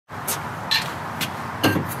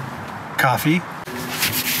coffee,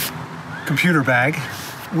 computer bag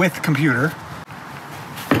with computer,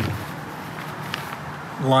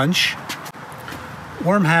 lunch,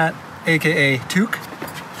 warm hat, aka toque,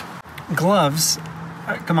 gloves,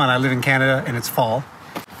 come on, I live in Canada and it's fall,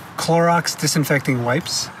 Clorox disinfecting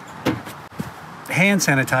wipes, hand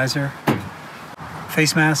sanitizer,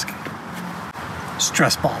 face mask,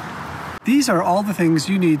 stress ball. These are all the things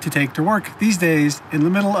you need to take to work these days in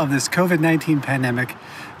the middle of this COVID-19 pandemic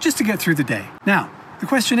just to get through the day. Now, the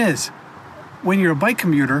question is, when you're a bike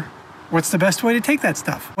commuter, what's the best way to take that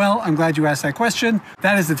stuff? Well, I'm glad you asked that question.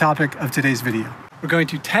 That is the topic of today's video. We're going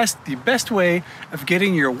to test the best way of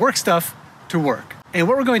getting your work stuff to work. And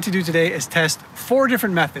what we're going to do today is test 4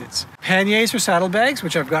 different methods. Panniers or saddlebags,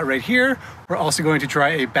 which I've got right here. We're also going to try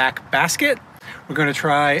a back basket. We're going to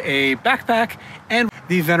try a backpack and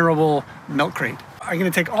the venerable milk crate. I'm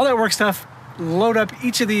going to take all that work stuff, load up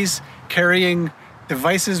each of these carrying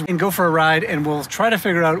devices and go for a ride, and we'll try to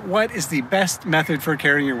figure out what is the best method for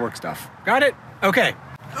carrying your work stuff. Got it?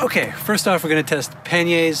 Okay, first off, we're going to test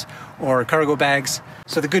panniers or cargo bags.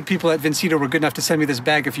 So the good people at Vincito were good enough to send me this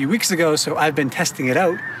bag a few weeks ago, so I've been testing it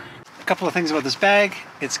out. A couple of things about this bag.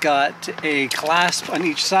 It's got a clasp on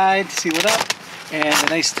each side to seal it up, and a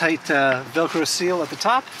nice tight Velcro seal at the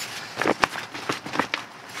top.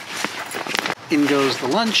 In goes the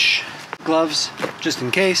lunch, gloves, just in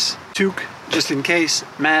case, toque, just in case,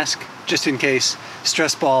 mask, just in case,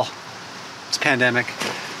 stress ball, it's pandemic.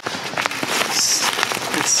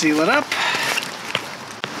 Let's seal it up.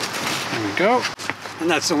 There we go. And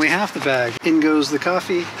that's only half the bag. In goes the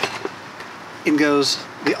coffee, in goes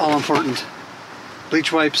the all-important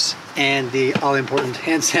bleach wipes and the all-important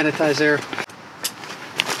hand sanitizer.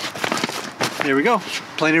 There we go,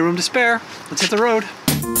 plenty of room to spare. Let's hit the road.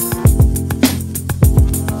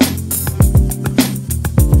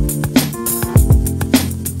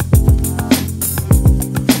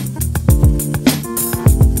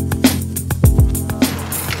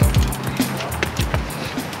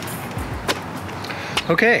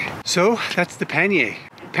 Okay, so that's the pannier.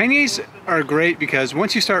 Panniers are great because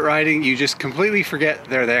once you start riding, you just completely forget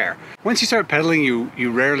they're there. Once you start pedaling,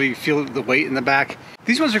 you rarely feel the weight in the back.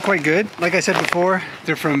 These ones are quite good. Like I said before,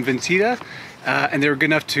 they're from Vincito, and they were good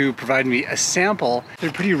enough to provide me a sample.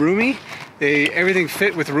 They're pretty roomy. Everything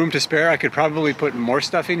fit with room to spare. I could probably put more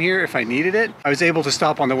stuff in here if I needed it. I was able to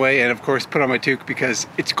stop on the way and of course put on my toque because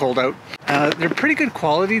it's cold out. They're pretty good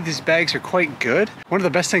quality. These bags are quite good. One of the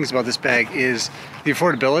best things about this bag is the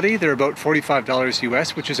affordability. They're about $45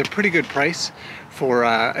 US, which is a pretty good price for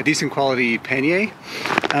a decent quality pannier.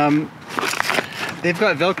 They've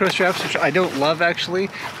got Velcro straps, which I don't love actually.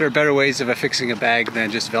 There are better ways of affixing a bag than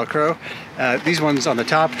just Velcro. These ones on the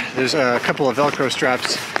top, there's a couple of Velcro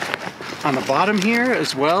straps on the bottom here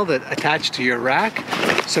as well that attach to your rack.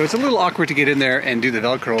 So it's a little awkward to get in there and do the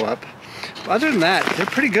Velcro up. But other than that, they're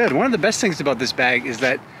pretty good. One of the best things about this bag is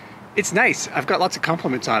that it's nice. I've got lots of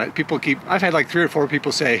compliments on it. I've had like 3 or 4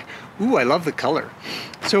 people say, ooh, I love the color.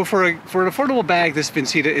 So for an affordable bag, this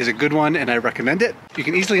Vincito is a good one and I recommend it. You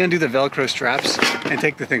can easily undo the Velcro straps and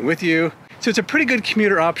take the thing with you. So it's a pretty good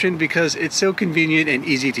commuter option because it's so convenient and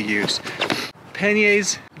easy to use.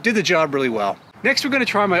 Panniers did the job really well. Next, we're going to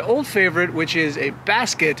try my old favorite, which is a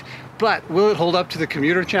basket, but will it hold up to the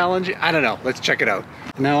commuter challenge? I don't know. Let's check it out.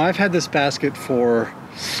 Now, I've had this basket for,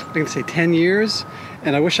 I'm going to say 10 years,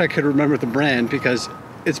 and I wish I could remember the brand because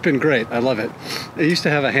it's been great. I love it. It used to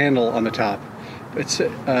have a handle on the top. It's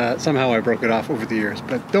somehow I broke it off over the years,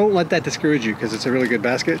 but don't let that discourage you because it's a really good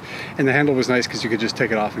basket, and the handle was nice because you could just take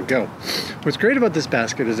it off and go. What's great about this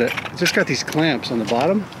basket is that it's just got these clamps on the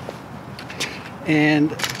bottom, and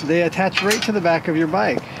they attach right to the back of your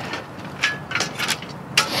bike.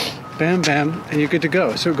 Bam, bam, and you're good to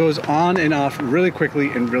go. So it goes on and off really quickly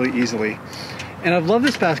and really easily. And I've loved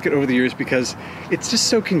this basket over the years because it's just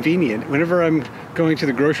so convenient. Whenever I'm going to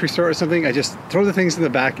the grocery store or something, I just throw the things in the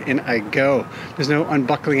back and I go. There's no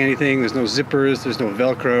unbuckling anything, there's no zippers, there's no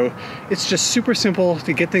Velcro. It's just super simple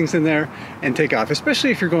to get things in there and take off, especially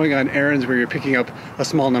if you're going on errands where you're picking up a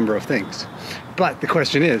small number of things. But the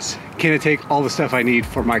question is, can it take all the stuff I need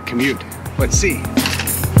for my commute? Let's see.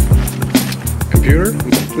 Computer,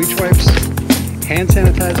 bleach wipes, hand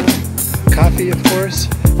sanitizer, coffee of course,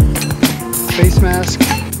 face mask,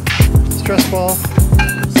 stress ball,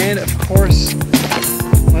 and of course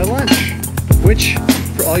my lunch, which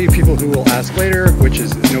for all you people who will ask later, which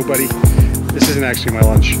is nobody, this isn't actually my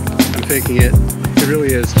lunch. I'm faking it. It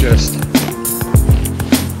really is just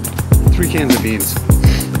 3 cans of beans.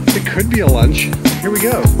 It could be a lunch. Here we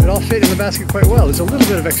go. It all fit in the basket quite well. There's a little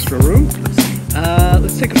bit of extra room.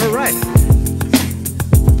 Let's take it for a ride.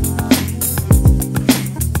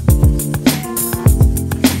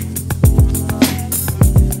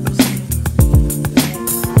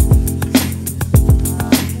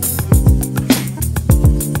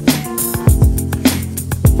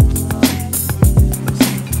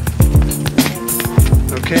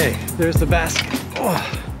 Okay, there's the basket.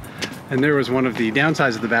 Oh. And there was one of the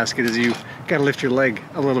downsides of the basket is you gotta lift your leg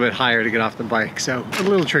a little bit higher to get off the bike, so a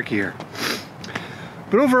little trickier.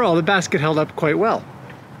 But overall, the basket held up quite well.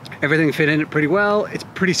 Everything fit in it pretty well. It's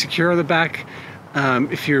pretty secure on the back.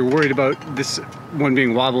 If you're worried about this one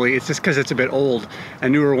being wobbly, it's just because it's a bit old. A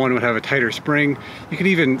newer one would have a tighter spring. You could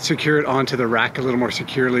even secure it onto the rack a little more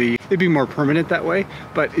securely. It'd be more permanent that way,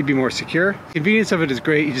 but it'd be more secure. Convenience of it is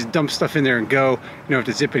great. You just dump stuff in there and go. You don't have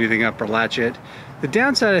to zip anything up or latch it. The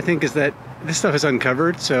downside, I think, is that this stuff is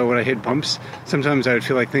uncovered, so when I hit bumps, sometimes I would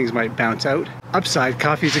feel like things might bounce out. Upside,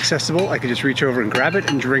 coffee is accessible. I could just reach over and grab it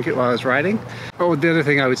and drink it while I was riding. Oh, the other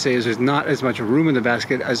thing I would say is there's not as much room in the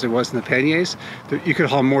basket as there was in the panniers. You could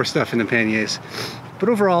haul more stuff in the panniers. But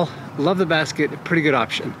overall, love the basket, pretty good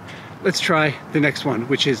option. Let's try the next one,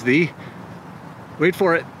 which is the, wait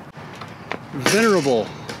for it, venerable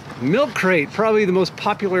milk crate, probably the most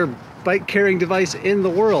popular bike carrying device in the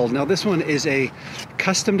world. Now this one is a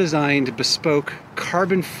custom designed bespoke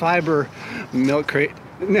carbon fiber milk crate.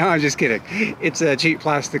 No, I'm just kidding. It's a cheap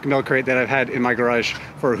plastic milk crate that I've had in my garage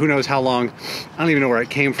for who knows how long. I don't even know where it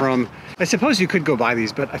came from. I suppose you could go buy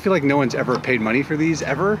these, but I feel like no one's ever paid money for these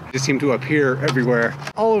ever. They just seem to appear everywhere.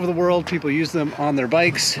 All over the world, people use them on their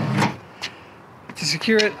bikes. To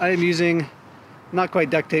secure it, I am using, not quite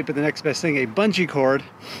duct tape, but the next best thing, a bungee cord.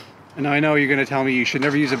 And now I know you're going to tell me you should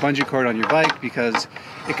never use a bungee cord on your bike because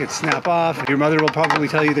it could snap off. Your mother will probably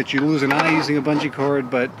tell you that you lose an eye using a bungee cord,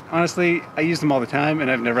 but honestly, I use them all the time and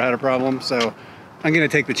I've never had a problem, so I'm going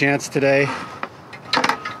to take the chance today.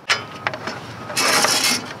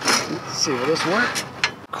 Let's see, will this work?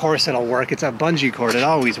 Of course it'll work. It's a bungee cord. It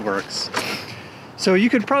always works. So you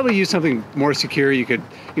could probably use something more secure. You could,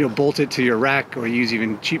 bolt it to your rack or use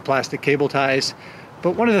even cheap plastic cable ties.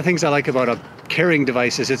 But one of the things I like about a carrying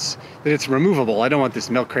device is that it's removable. I don't want this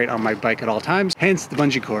milk crate on my bike at all times, hence the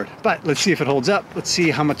bungee cord. But let's see if it holds up. Let's see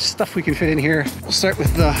how much stuff we can fit in here. We'll start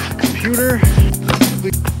with the computer,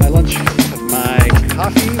 my lunch, my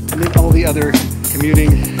coffee, and then all the other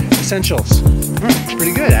commuting essentials. It's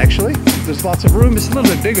pretty good, actually. There's lots of room. It's a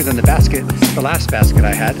little bit bigger than the basket, the last basket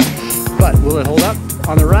I had. But will it hold up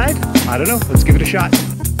on the ride? I don't know. Let's give it a shot.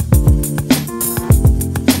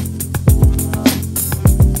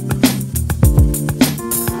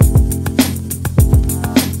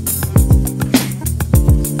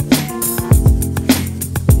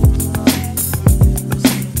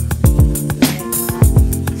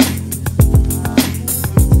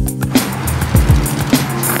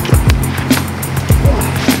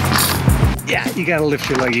 You gotta lift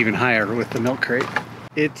your leg even higher with the milk crate.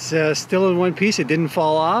 It's still in one piece. It didn't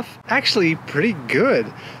fall off. Actually pretty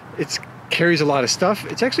good. It carries a lot of stuff.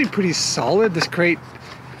 It's actually pretty solid. This crate,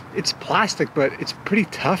 it's plastic, but it's pretty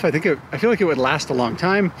tough. I feel like it would last a long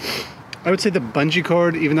time. I would say the bungee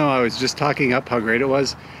cord, even though I was just talking up how great it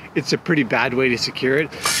was, it's a pretty bad way to secure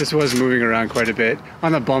it. This was moving around quite a bit.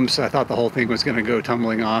 On the bumps, I thought the whole thing was gonna go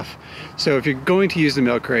tumbling off. So if you're going to use the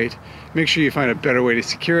milk crate, make sure you find a better way to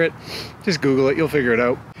secure it. Just Google it, you'll figure it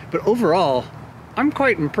out. But overall, I'm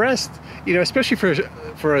quite impressed, especially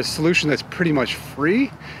for a solution that's pretty much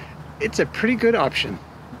free. It's a pretty good option.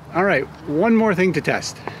 All right, one more thing to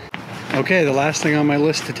test. Okay, the last thing on my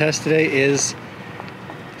list to test today is,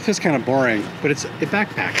 it feels kind of boring, but it's a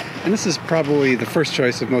backpack. And this is probably the first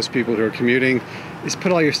choice of most people who are commuting, is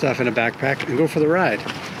put all your stuff in a backpack and go for the ride.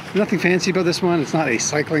 Nothing fancy about this one. It's not a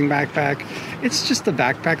cycling backpack. It's just a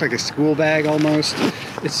backpack, like a school bag almost.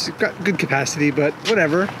 It's got good capacity, but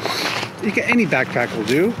whatever. Any backpack will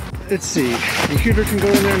do. Let's see. Computer can go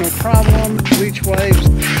in there, no problem. Bleach wipes.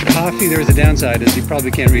 Coffee, there's a downside, is you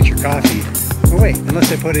probably can't reach your coffee. Oh wait,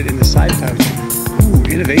 unless I put it in the side pouch. Ooh,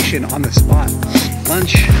 innovation on the spot.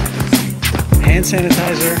 Lunch, hand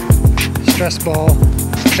sanitizer, stress ball,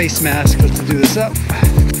 face mask. Let's do this up.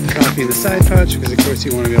 Coffee in the side pouch, because of course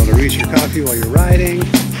you want to be able to reach your coffee while you're riding.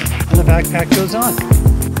 And the backpack goes on.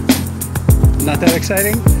 Not that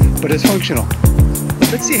exciting, but it's functional.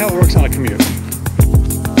 Let's see how it works on a commute.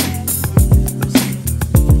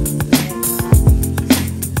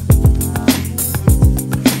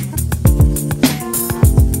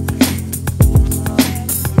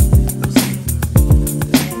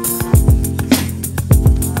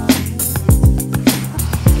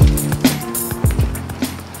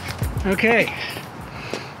 Okay,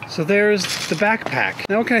 so there's the backpack.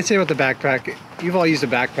 Now what can I say about the backpack? You've all used a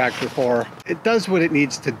backpack before. It does what it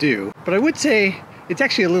needs to do, but I would say it's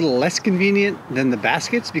actually a little less convenient than the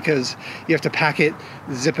baskets because you have to pack it,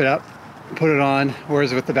 zip it up, put it on,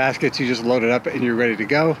 whereas with the baskets you just load it up and you're ready to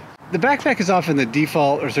go. The backpack is often the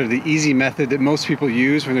default or sort of the easy method that most people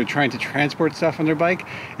use when they're trying to transport stuff on their bike,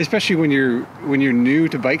 especially when you're new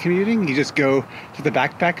to bike commuting. You just go to the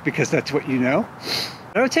backpack because that's what you know.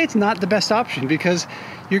 But I would say it's not the best option because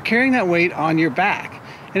you're carrying that weight on your back.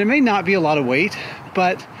 And it may not be a lot of weight,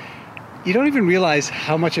 but you don't even realize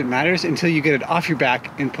how much it matters until you get it off your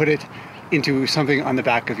back and put it into something on the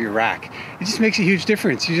back of your rack. It just makes a huge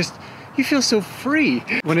difference. You feel so free.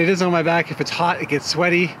 When it is on my back, if it's hot, it gets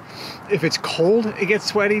sweaty. If it's cold, it gets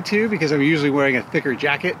sweaty too because I'm usually wearing a thicker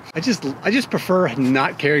jacket. I just prefer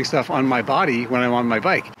not carrying stuff on my body when I'm on my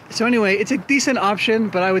bike. So anyway, it's a decent option,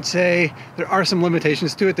 but I would say there are some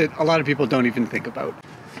limitations to it that a lot of people don't even think about.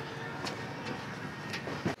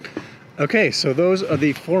 Okay, so those are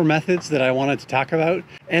the 4 methods that I wanted to talk about,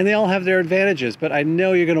 and they all have their advantages, but I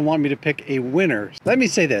know you're gonna want me to pick a winner. Let me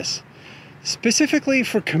say this. Specifically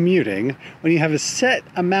for commuting, when you have a set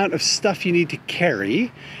amount of stuff you need to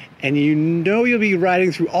carry, and you know you'll be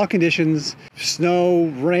riding through all conditions, snow,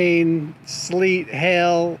 rain, sleet,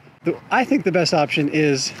 hail, I think the best option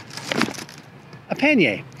is a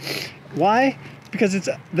pannier. Why? Because it's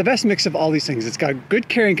the best mix of all these things. It's got good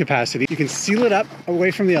carrying capacity. You can seal it up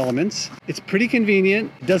away from the elements. It's pretty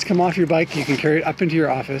convenient. It does come off your bike. You can carry it up into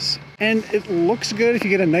your office. And it looks good if you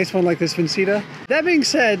get a nice one like this Vincita. That being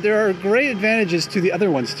said, there are great advantages to the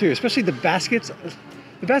other ones too, especially the baskets.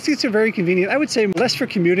 The baskets are very convenient. I would say less for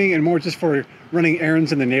commuting and more just for running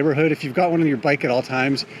errands in the neighborhood. If you've got one on your bike at all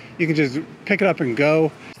times, you can just pick it up and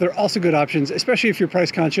go. So they're also good options, especially if you're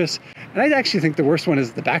price conscious. And I actually think the worst one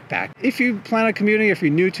is the backpack. If you plan on commuting, if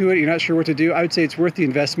you're new to it, you're not sure what to do, I would say it's worth the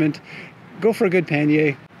investment. Go for a good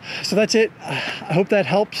pannier. So that's it. I hope that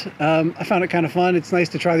helped. I found it kind of fun. It's nice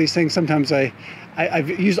to try these things. Sometimes I've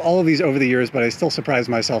used all of these over the years, but I still surprise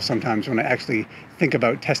myself sometimes when I actually think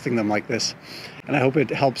about testing them like this. And I hope it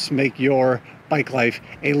helps make your bike life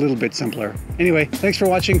a little bit simpler. Anyway, thanks for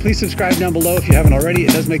watching. Please subscribe down below if you haven't already.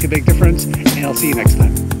 It does make a big difference, and I'll see you next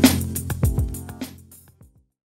time.